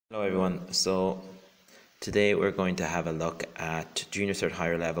Hello everyone, so today we're going to have a look at junior cert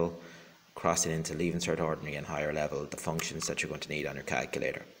higher level, crossing into leaving cert ordinary and higher level, the functions that you're going to need on your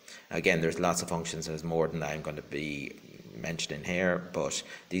calculator. Again, there's lots of functions, there's more than I'm going to be mentioning here, but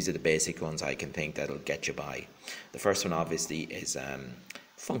these are the basic ones I can think that'll get you by. The first one obviously is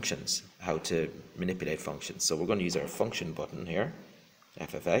functions, how to manipulate functions. So we're going to use our function button here,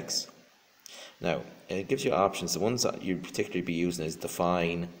 f of x. Now, it gives you options. The ones that you'd particularly be using is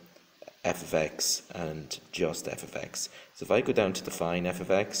define f of x and just f of x. So if I go down to define f of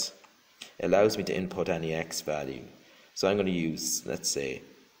x, it allows me to input any x value. So I'm going to use, let's say,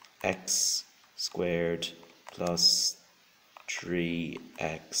 x squared plus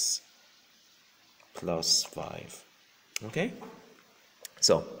 3x plus 5. Okay?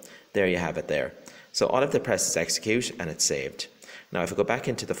 So, there you have it there. So all I have to press is execute and it's saved. Now if I go back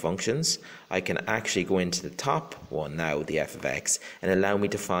into the functions, I can actually go into the top one now, the f of x, and allow me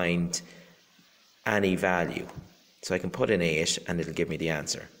to find any value. So I can put in 8 and it'll give me the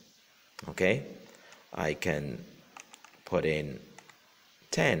answer. Okay? I can put in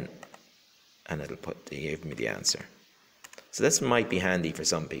 10 and it'll give me the answer. So this might be handy for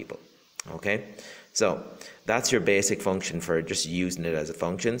some people. Okay? So that's your basic function for just using it as a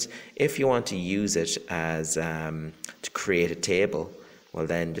functions. If you want to use it as to create a table, well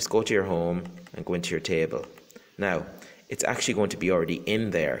then just go to your home and go into your table. Now it's actually going to be already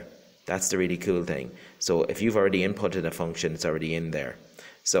in there. That's the really cool thing. So if you've already inputted a function, it's already in there.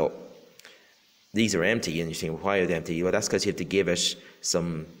 So these are empty and you're saying, why are they empty? Well, that's because you have to give it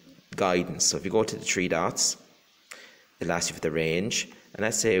some guidance. So if you go to the 3 dots, it'll ask you for the range. And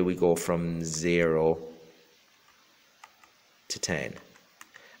let's say we go from 0 to 10.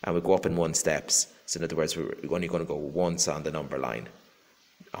 And we go up in 1 steps. So in other words, we're only going to go once on the number line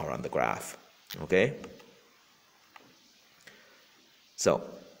or on the graph. Okay? So,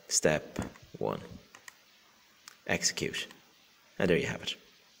 step 1. Execute. And there you have it.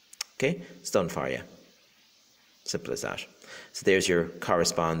 Okay? It's done for you. Simple as that. So there's your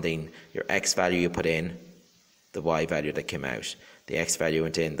corresponding, your x value you put in, the y value that came out. The x value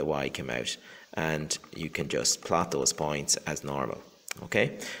went in, the y came out. And you can just plot those points as normal.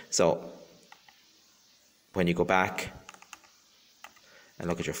 Okay? So, when you go back and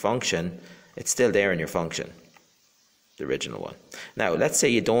look at your function, it's still there in your function, the original one. Now, let's say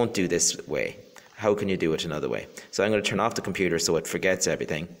you don't do this way. How can you do it another way? So I'm going to turn off the computer so it forgets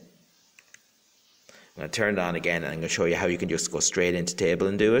everything. I'm going to turn it on again and I'm going to show you how you can just go straight into table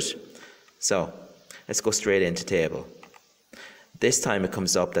and do it. So, let's go straight into table. This time it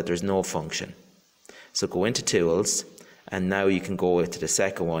comes up that there's no function. So go into tools and now you can go to the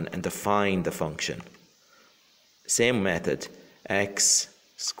second one and define the function. Same method, x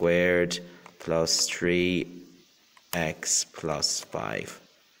squared plus 3x plus 5.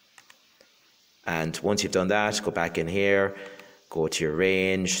 And once you've done that, go back in here, go to your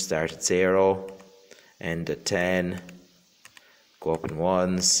range, start at 0, end at 10, go up in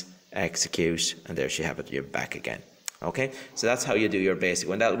ones, execute, and there you have it, you're back again. Okay, so that's how you do your basic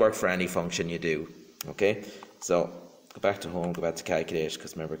one. That'll work for any function you do. Okay, so go back to home, go back to calculate,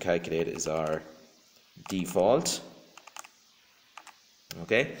 because remember calculate is our default.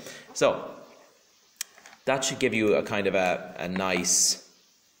 Okay, so that should give you a kind of a nice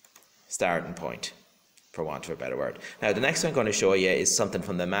starting point, for want of a better word. Now the next thing I'm going to show you is something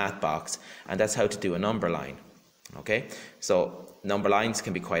from the math box, and that's how to do a number line. Okay, so number lines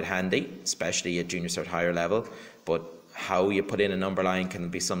can be quite handy, especially at junior cert higher level, but how you put in a number line can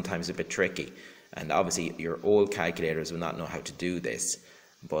be sometimes a bit tricky. And obviously your old calculators will not know how to do this,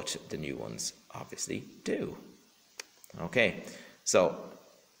 but the new ones obviously do. Okay, so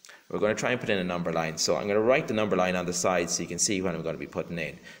we're going to try and put in a number line. So I'm going to write the number line on the side so you can see what I'm going to be putting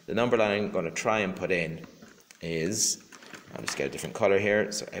in. The number line I'm going to try and put in is, I'll just get a different color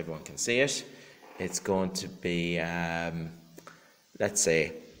here so everyone can see it. It's going to be, let's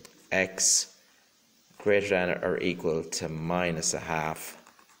say, x greater than or equal to minus a half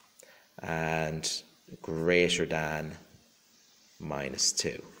and greater than minus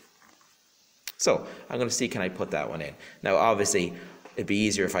 2. So I'm going to see, can I put that one in? Now obviously it'd be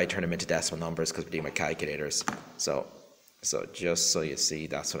easier if I turn them into decimal numbers because we do my calculators. So just so you see,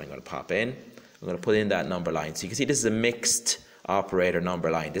 that's what I'm going to pop in. I'm going to put in that number line. So you can see this is a mixed operator number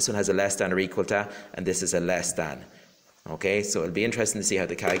line. This one has a less than or equal to, and this is a less than. Okay, so it'll be interesting to see how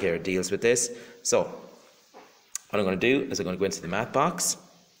the calculator deals with this. So what I'm going to do is I'm going to go into the math box.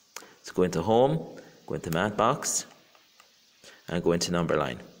 So go into home, go into math box, and go into number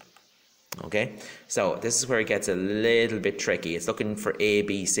line. Okay, so this is where it gets a little bit tricky. It's looking for A,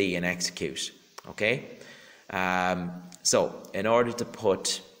 B, C and execute. Okay, So in order to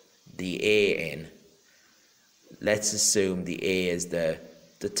put the A in, let's assume the A is the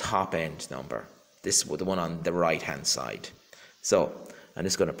top end number. This is the one on the right hand side. So I'm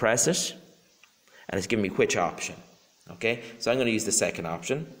just going to press it, and it's giving me which option. Okay, so I'm going to use the second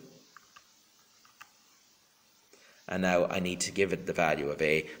option. And now I need to give it the value of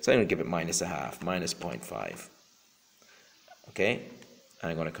A. So I'm going to give it -0.5, -0.5. Okay,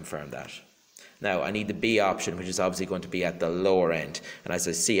 and I'm going to confirm that. Now I need the B option, which is obviously going to be at the lower end. And as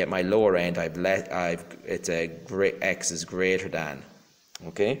I see at my lower end, X is greater than.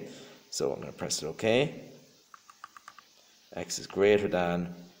 Okay, so I'm going to press it OK. X is greater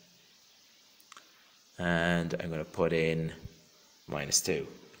than, and I'm going to put in -2.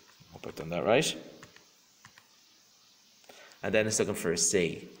 Hope I've done that right. And then it's looking for a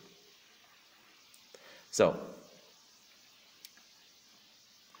C. So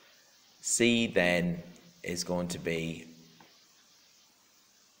C then is going to be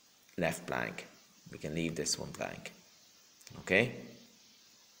left blank. We can leave this one blank. Okay?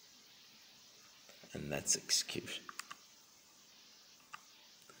 And let's execute.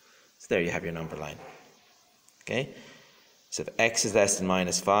 So there you have your number line. Okay? So if X is less than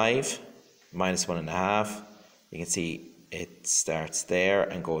 -5, -1.5, you can see it starts there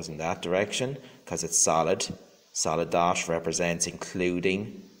and goes in that direction because it's solid. Solid dot represents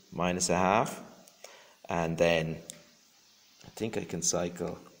including -0.5. And then I think I can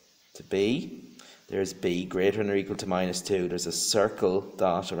cycle to B. There's B, greater than or equal to -2. There's a circle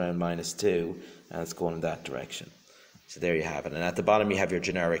dot around -2, and it's going in that direction. So there you have it. And at the bottom you have your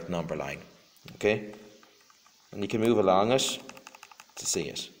generic number line. Okay? And you can move along it to see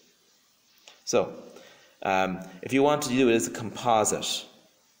it. So if you want to do it as a composite,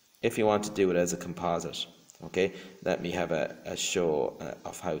 okay, let me have a show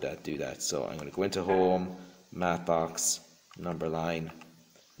of how to do that. So I'm going to go into Home, Math Box, Number Line,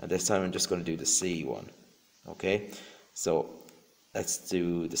 and this time I'm just going to do the C one. Okay, so let's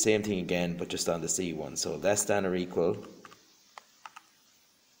do the same thing again, but just on the C one. So less than or equal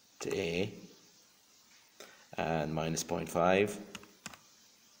to A and -0.5.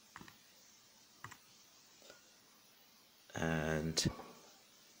 And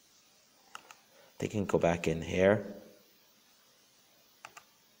they can go back in here.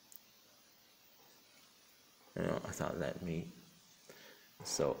 No, I thought let me.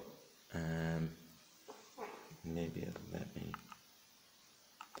 So maybe it'll let me.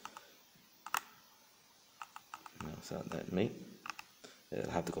 No, it's not letting me.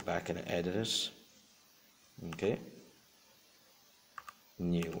 It'll have to go back and edit it. Okay.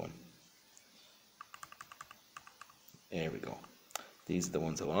 New one. There we go. These are the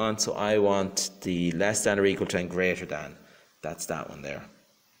ones I want. So I want the less than or equal to and greater than. That's that one there.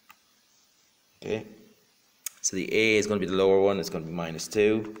 Okay. So the A is going to be the lower one. It's going to be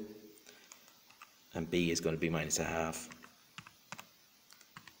 -2. And B is going to be -0.5.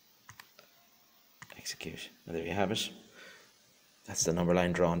 Execute. And there you have it. That's the number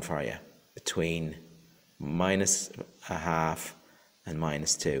line drawn for you between -0.5 and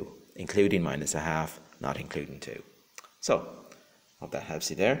 -2, including -0.5, not including 2. So, hope that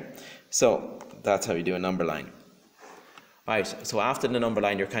helps you there. So, that's how you do a number line. Right, so after the number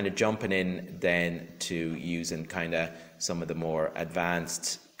line, you're kind of jumping in then to using kind of some of the more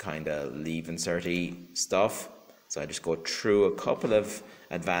advanced kind of leave inserty stuff. So I just go through a couple of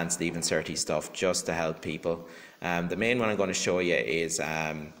advanced leave inserty stuff just to help people. The main one I'm going to show you is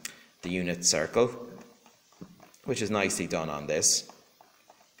the unit circle, which is nicely done on this.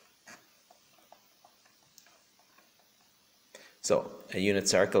 So a unit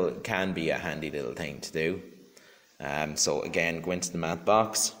circle can be a handy little thing to do. So again, go into the math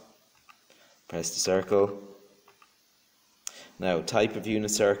box, press the circle. Now type of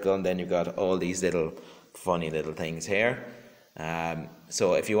unit circle, and then you've got all these little funny little things here.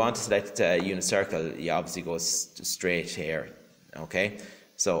 So if you want to select a unit circle, you obviously go straight here. Okay,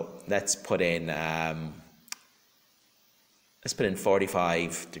 so let's put in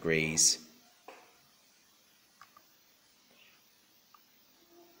 45 degrees.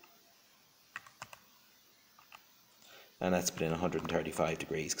 And let's put in 135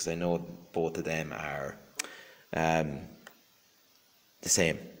 degrees because I know both of them are the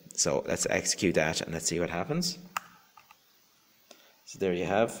same. So let's execute that and let's see what happens. So there you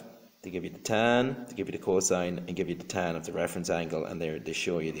have. They give you the tan, they give you the cosine, and give you the tan of the reference angle, and they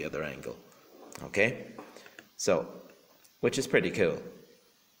show you the other angle. Okay? So, which is pretty cool.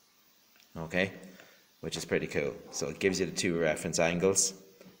 Okay? Which is pretty cool. So it gives you the two reference angles,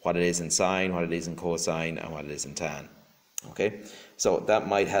 what it is in sine, what it is in cosine, and what it is in tan. Okay, so that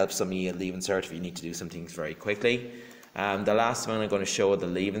might help some of you leave insert if you need to do some things very quickly. The last one I'm going to show, the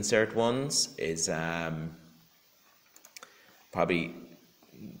leave insert ones, is probably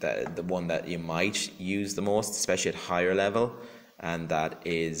the one that you might use the most, especially at higher level, and that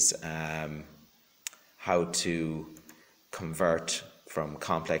is how to convert from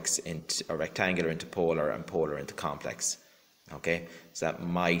complex into a rectangular into polar and polar into complex. Okay, so that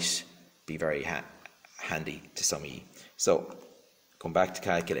might be very handy to some of you. So come back to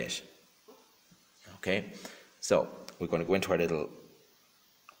calculate. Okay, so we're going to go into our little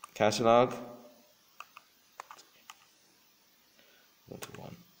catalogue. 1 to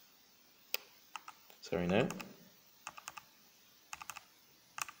 1. Sorry now.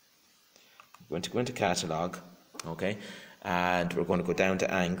 We're going to go into catalogue, okay, and we're going to go down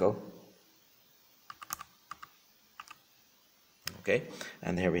to angle. Okay,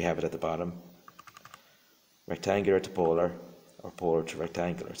 and here we have it at the bottom. Rectangular to polar, or polar to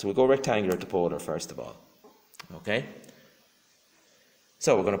rectangular. So we'll go rectangular to polar first of all. Okay,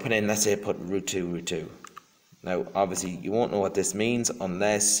 so we're going to put in, let's say put root 2, root 2. Now obviously you won't know what this means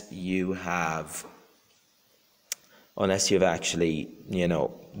unless you have actually, you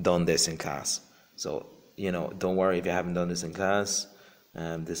know, done this in class. So, you know, don't worry if you haven't done this in class.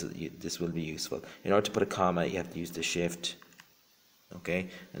 This will be useful. In order to put a comma, you have to use the shift, okay,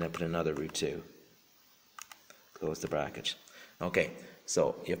 and then put another root 2. Close the bracket. Okay,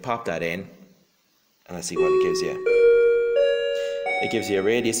 so you pop that in, and let's see what it gives you. It gives you a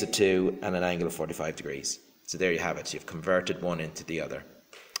radius of 2 and an angle of 45 degrees. So there you have it. You've converted one into the other.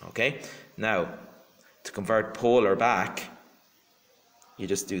 Okay, now to convert polar back, you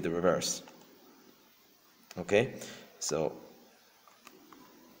just do the reverse. Okay, so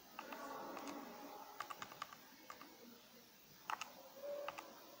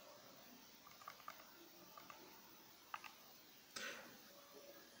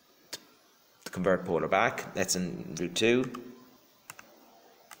to convert polar back, that's in root 2.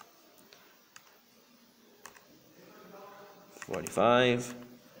 45,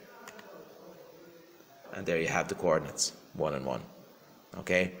 and there you have the coordinates, 1 and 1.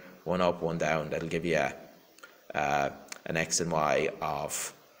 Okay, 1 up, 1 down. That'll give you an x and y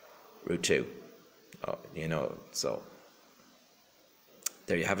of root 2. Oh, you know, so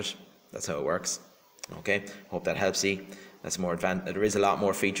there you have it. That's how it works. Okay, hope that helps you. That's more advanced. There is a lot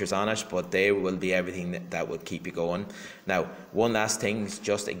more features on it, but they will be everything that will keep you going. Now, one last thing,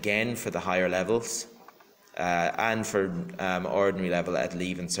 just again for the higher levels. And for ordinary level at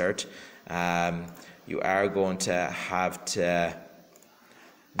leave insert, you are going to have to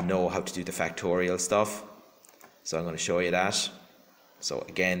know how to do the factorial stuff. So I'm going to show you that. So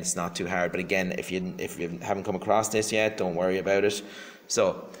again, it's not too hard, but again, if you haven't come across this yet, don't worry about it.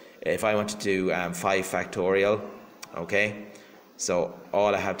 So if I want to do 5 factorial, okay, so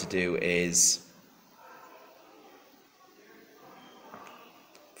all I have to do is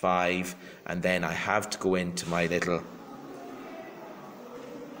 5, and then I have to go into my little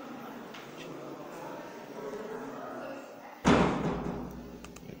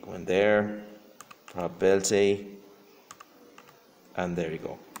go in there, probability, and there you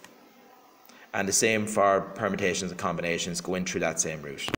go. And the same for permutations and combinations, go in through that same route.